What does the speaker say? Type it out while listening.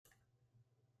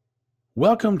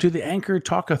Welcome to the Anchor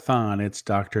Talkathon. It's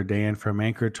Dr. Dan from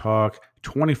Anchor Talk,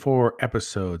 24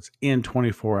 episodes in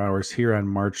 24 hours here on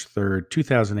March 3rd,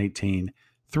 2018,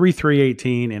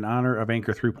 3/3/18 in honor of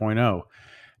Anchor 3.0.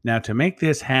 Now, to make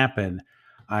this happen,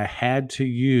 I had to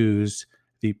use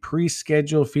the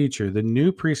pre-schedule feature, the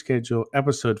new pre-schedule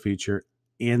episode feature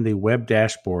in the web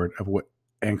dashboard of what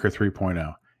Anchor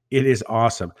 3.0. It is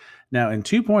awesome. Now, in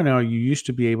 2.0, you used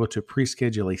to be able to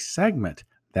pre-schedule a segment.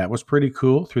 That was pretty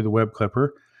cool through the web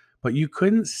clipper, but you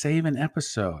couldn't save an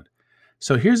episode.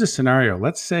 So here's a scenario.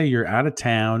 Let's say you're out of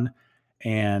town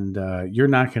and you're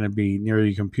not going to be near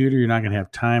your computer. You're not going to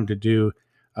have time to do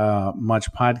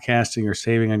much podcasting or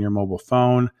saving on your mobile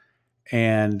phone,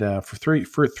 and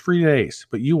for 3 days.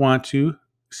 But you want to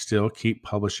still keep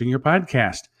publishing your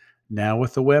podcast. Now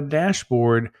with the web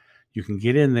dashboard, you can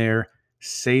get in there,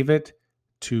 save it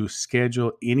to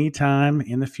schedule anytime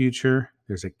in the future.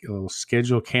 There's a little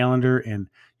schedule calendar, and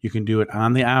you can do it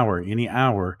on the hour, any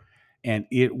hour, and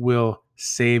it will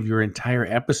save your entire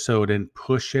episode and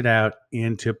push it out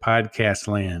into podcast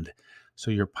land.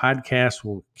 So your podcast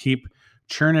will keep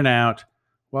churning out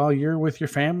while you're with your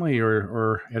family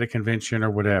or at a convention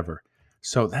or whatever.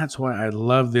 So that's why I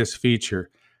love this feature.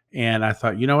 And I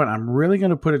thought, you know what? I'm really going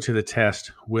to put it to the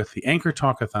test with the Anchor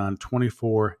Talkathon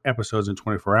 24 episodes in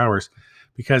 24 hours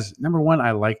because number one,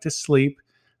 I like to sleep.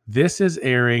 This is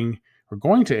airing, we're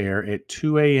going to air at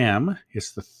 2 a.m.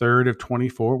 It's the 3rd of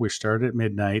 24. We started at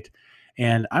midnight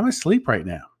and I'm asleep right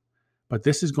now. But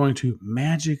this is going to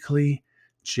magically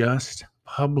just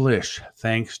publish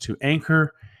thanks to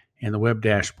Anchor and the web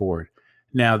dashboard.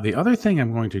 Now, the other thing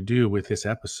I'm going to do with this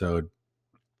episode,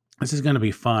 this is going to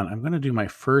be fun. I'm going to do my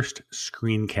first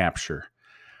screen capture.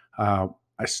 I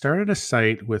started a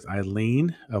site with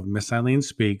Eileen of Miss Eileen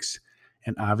Speaks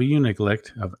and Avi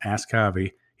Uniglicht of Ask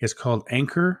Avi. It's called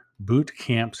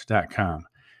anchorbootcamps.com.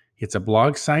 It's a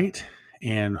blog site,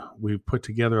 and we've put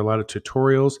together a lot of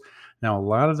tutorials. Now, a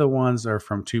lot of the ones are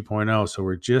from 2.0, so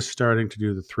we're just starting to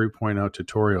do the 3.0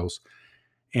 tutorials.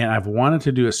 And I've wanted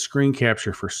to do a screen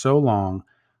capture for so long.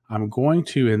 I'm going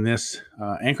to, in this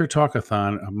Anchor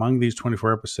Talkathon, among these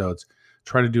 24 episodes,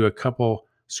 try to do a couple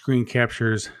screen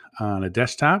captures on a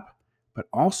desktop, but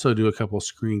also do a couple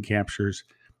screen captures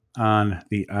on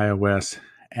the iOS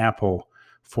Apple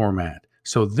format.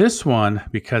 So this one,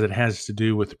 because it has to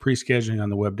do with the pre-scheduling on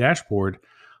the web dashboard,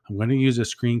 I'm going to use a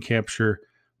screen capture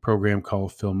program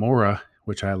called Filmora,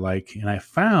 which I like. And I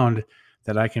found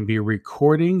that I can be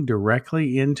recording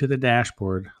directly into the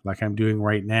dashboard like I'm doing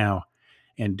right now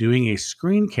and doing a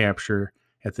screen capture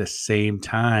at the same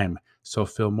time. So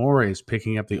Filmora is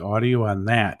picking up the audio on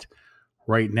that.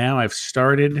 Right now, I've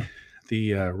started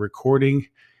the recording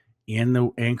in the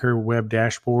Anchor web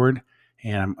dashboard,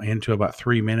 and I'm into about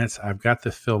 3 minutes. I've got the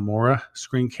Filmora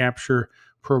screen capture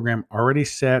program already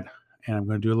set, and I'm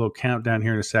going to do a little countdown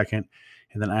here in a second,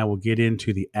 and then I will get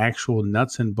into the actual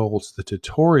nuts and bolts, the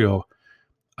tutorial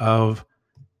of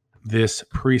this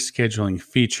pre-scheduling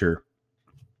feature.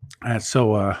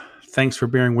 So thanks for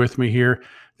bearing with me here.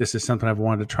 This is something I've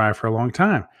wanted to try for a long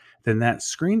time. Then that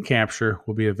screen capture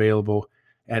will be available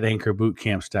at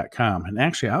anchorbootcamps.com. And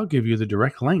actually, I'll give you the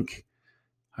direct link.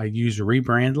 I use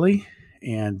Rebrandly,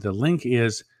 and the link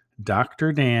is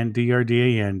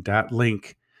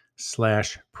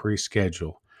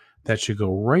drdan.link/preschedule. That should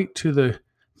go right to the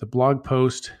blog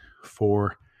post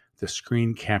for the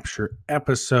screen capture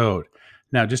episode.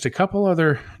 Now, just a couple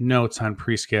other notes on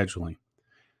pre-scheduling.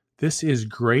 This is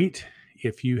great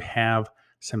if you have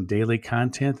some daily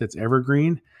content that's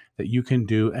evergreen that you can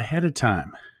do ahead of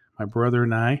time. My brother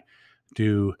and I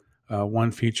do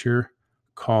one feature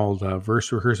called Verse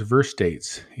Rehearse Verse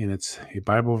Dates, and it's a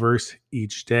Bible verse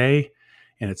each day,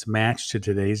 and it's matched to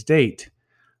today's date.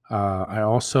 I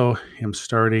also am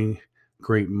starting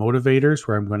Great Motivators,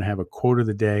 where I'm going to have a quote of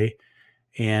the day,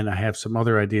 and I have some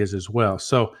other ideas as well.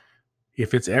 So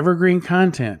if it's evergreen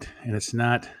content and it's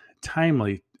not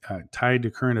timely, tied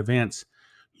to current events,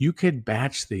 you could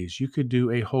batch these. You could do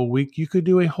a whole week. You could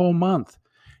do a whole month,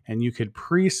 and you could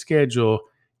pre-schedule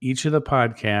each of the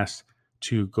podcasts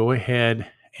to go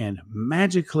ahead and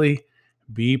magically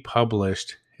be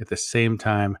published at the same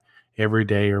time every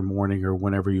day or morning or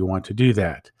whenever you want to do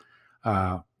that.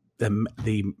 The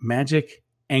magic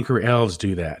Anchor elves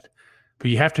do that,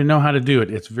 but you have to know how to do it.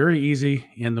 It's very easy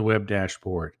in the web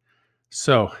dashboard.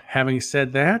 So having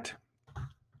said that,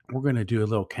 we're going to do a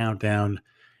little countdown,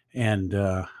 and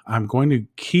I'm going to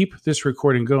keep this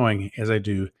recording going as I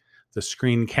do the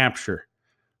screen capture.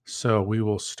 So we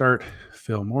will start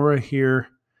Filmora here,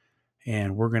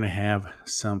 and we're going to have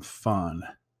some fun.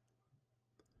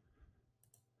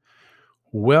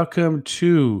 Welcome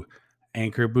to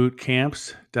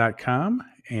anchorbootcamps.com.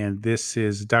 And this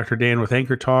is Dr. Dan with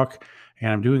Anchor Talk.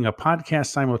 And I'm doing a podcast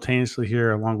simultaneously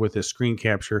here along with this screen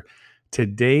capture.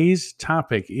 Today's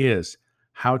topic is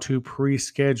how to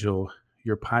pre-schedule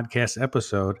your podcast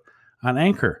episode on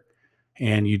Anchor.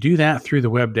 And you do that through the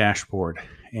web dashboard.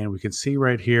 And we can see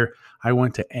right here, I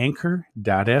went to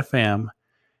anchor.fm.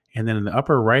 And then in the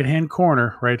upper right-hand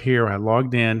corner right here, I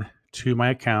logged in to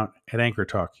my account at Anchor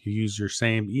Talk. You use your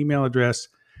same email address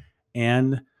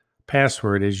and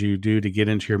password as you do to get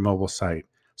into your mobile site.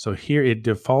 So here it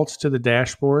defaults to the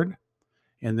dashboard.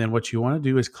 And then what you want to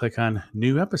do is click on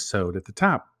New Episode at the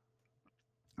top.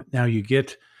 Now you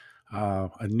get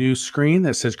a new screen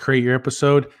that says Create Your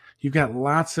Episode. You've got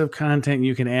lots of content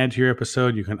you can add to your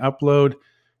episode. You can upload.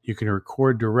 You can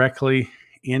record directly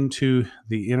into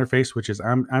the interface, which is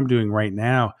I'm doing right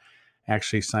now,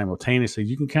 actually simultaneously.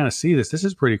 You can kind of see this. This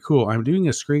is pretty cool. I'm doing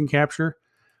a screen capture,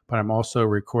 but I'm also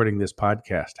recording this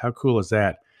podcast. How cool is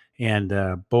that? And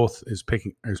both is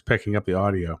picking up the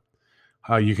audio.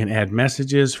 You can add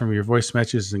messages from your voice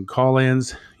messages and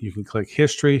call-ins. You can click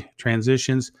history,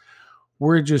 transitions.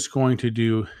 We're just going to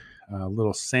do a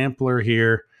little sampler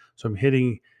here. So I'm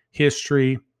hitting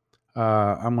history.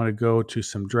 I'm going to go to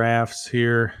some drafts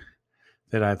here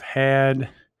that I've had,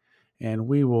 and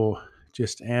we will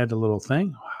just add a little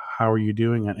thing. How are you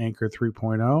doing on Anchor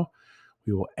 3.0?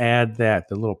 We will add that,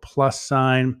 the little plus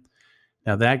sign.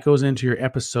 Now that goes into your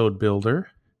episode builder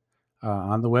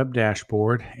on the web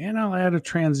dashboard, and I'll add a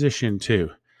transition too.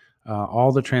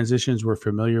 All the transitions we're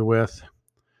familiar with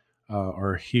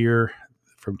are here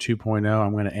from 2.0.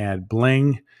 I'm going to add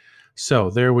bling. So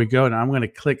there we go. Now I'm going to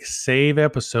click Save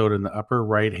Episode in the upper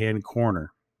right-hand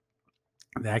corner.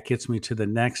 That gets me to the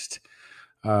next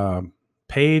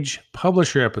page,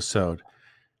 Publish Your Episode.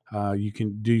 You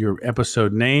can do your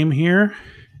episode name here,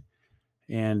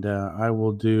 and I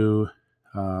will do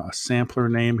a sampler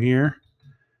name here.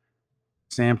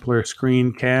 Sampler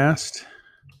screencast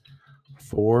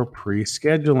for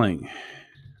pre-scheduling.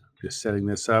 Just setting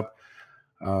this up.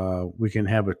 We can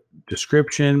have a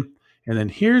description, and then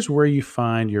here's where you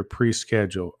find your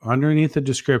pre-schedule. Underneath the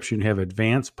description, you have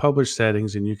advanced publish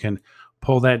settings, and you can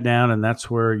pull that down, and that's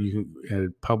where you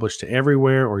can publish to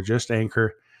everywhere or just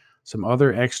Anchor. Some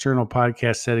other external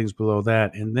podcast settings below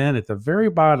that, and then at the very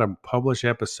bottom, publish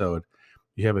episode.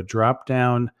 You have a drop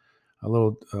down, a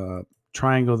little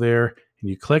triangle there, and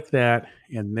you click that,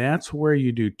 and that's where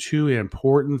you do two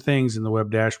important things in the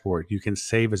web dashboard. You can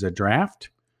save as a draft,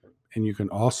 and you can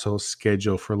also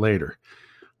schedule for later.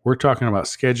 We're talking about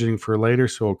scheduling for later,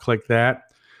 so we'll click that.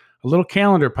 A little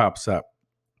calendar pops up.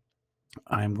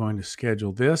 I'm going to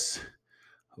schedule this,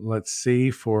 let's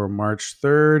see, for March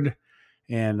 3rd,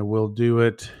 and we'll do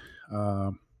it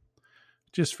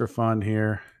just for fun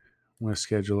here. I'm going to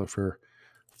schedule it for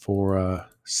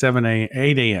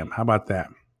 8 a.m. How about that?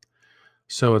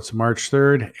 So it's March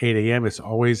 3rd, 8 a.m. It's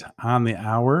always on the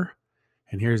hour.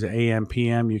 And here's the AM,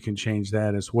 PM. You can change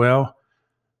that as well.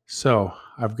 So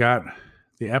I've got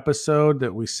the episode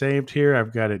that we saved here.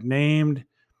 I've got it named.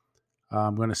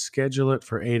 I'm going to schedule it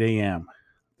for 8 a.m.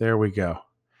 There we go.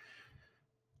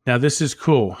 Now this is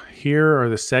cool. Here are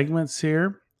the segments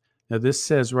here. Now this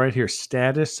says right here,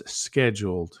 status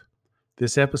scheduled.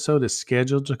 This episode is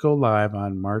scheduled to go live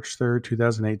on March 3rd,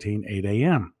 2018, 8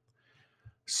 a.m.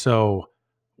 So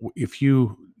if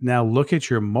you now look at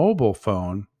your mobile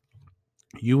phone,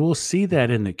 you will see that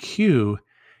in the queue,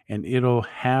 and it'll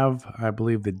have, I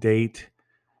believe, the date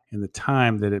and the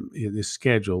time that it is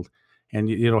scheduled, and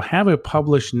it'll have a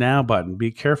publish now button.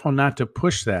 Be careful not to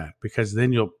push that, because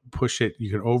then you'll push it.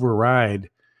 You can override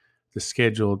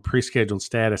the pre-scheduled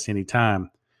status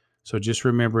anytime. So just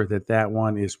remember that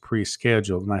one is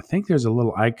pre-scheduled. And I think there's a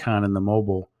little icon in the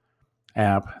mobile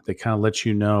app that kind of lets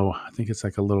you know. I think it's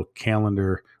like a little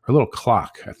calendar or a little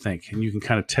clock, I think. And you can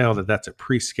kind of tell that that's a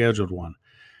pre-scheduled one.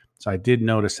 So I did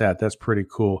notice that. That's pretty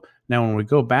cool. Now, when we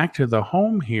go back to the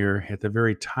home here at the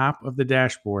very top of the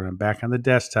dashboard, I'm back on the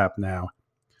desktop now.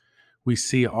 We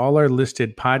see all our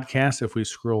listed podcasts if we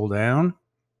scroll down.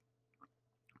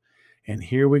 And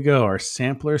here we go. Our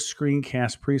sampler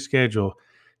screencast pre-schedule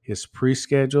is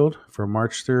pre-scheduled for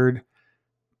March 3rd,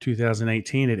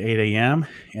 2018 at 8 a.m.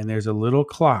 And there's a little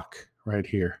clock right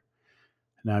here.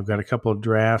 Now I've got a couple of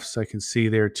drafts I can see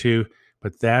there too,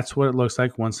 but that's what it looks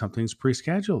like when something's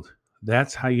pre-scheduled.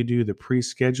 That's how you do the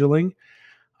pre-scheduling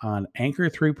on Anchor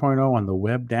 3.0 on the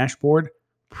web dashboard.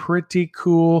 Pretty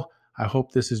cool. I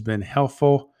hope this has been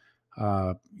helpful.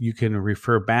 You can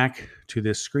refer back to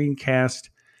this screencast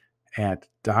at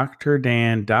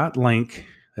drdan.link.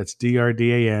 That's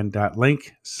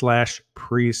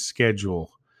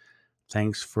drdan.link/pre-schedule.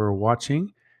 Thanks for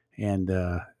watching, And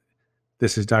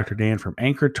this is Dr. Dan from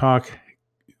Anchor Talk,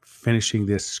 finishing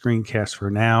this screencast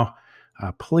for now.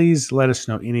 Please let us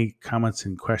know any comments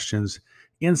and questions,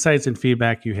 insights and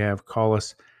feedback you have. Call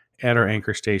us at our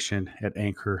anchor station at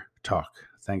Anchor Talk.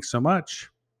 Thanks so much.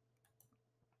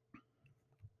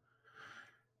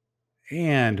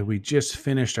 And we just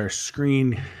finished our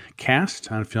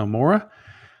screencast on Filmora.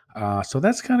 So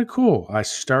that's kind of cool. I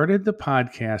started the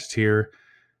podcast here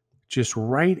just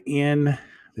right in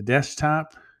the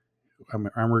desktop.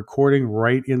 I'm recording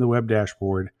right in the web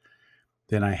dashboard.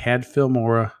 Then I had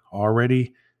Filmora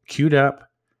already queued up.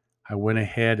 I went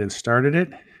ahead and started it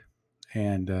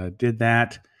and did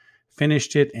that,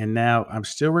 finished it, and now I'm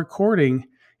still recording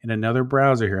in another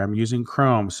browser here. I'm using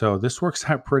Chrome, so this works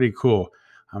out pretty cool.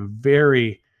 I'm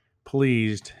very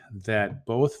pleased that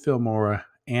both Filmora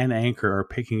and Anchor are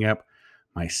picking up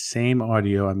my same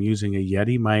audio. I'm using a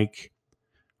Yeti mic,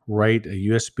 right, a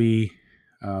USB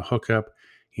hookup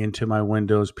into my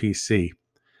Windows PC.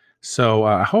 So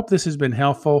I hope this has been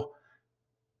helpful.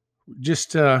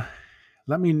 Just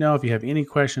let me know if you have any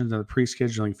questions on the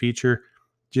pre-scheduling feature.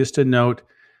 Just a note,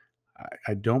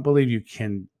 I don't believe you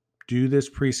can do this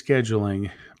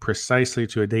pre-scheduling precisely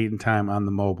to a date and time on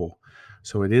the mobile.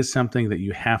 So it is something that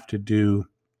you have to do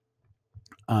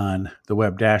on the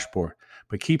web dashboard.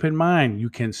 But keep in mind, you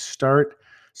can start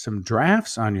some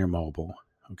drafts on your mobile,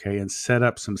 okay, and set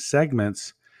up some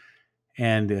segments,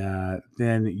 and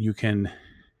then you can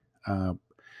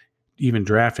even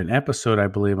draft an episode, I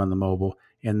believe, on the mobile,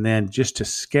 and then just to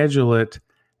schedule it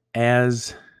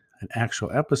as an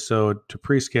actual episode, to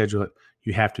pre-schedule it,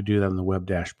 you have to do that on the web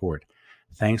dashboard.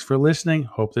 Thanks for listening.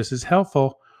 Hope this is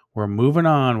helpful. We're moving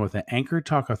on with the Anchor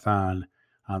Talkathon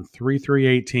on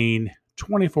 3/3/18,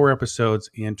 24 episodes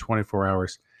in 24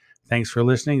 hours. Thanks for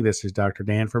listening. This is Dr.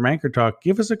 Dan from Anchor Talk.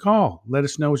 Give us a call. Let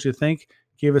us know what you think.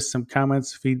 Give us some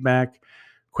comments, feedback,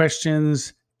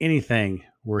 questions, anything.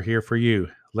 We're here for you.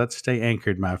 Let's stay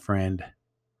anchored, my friend.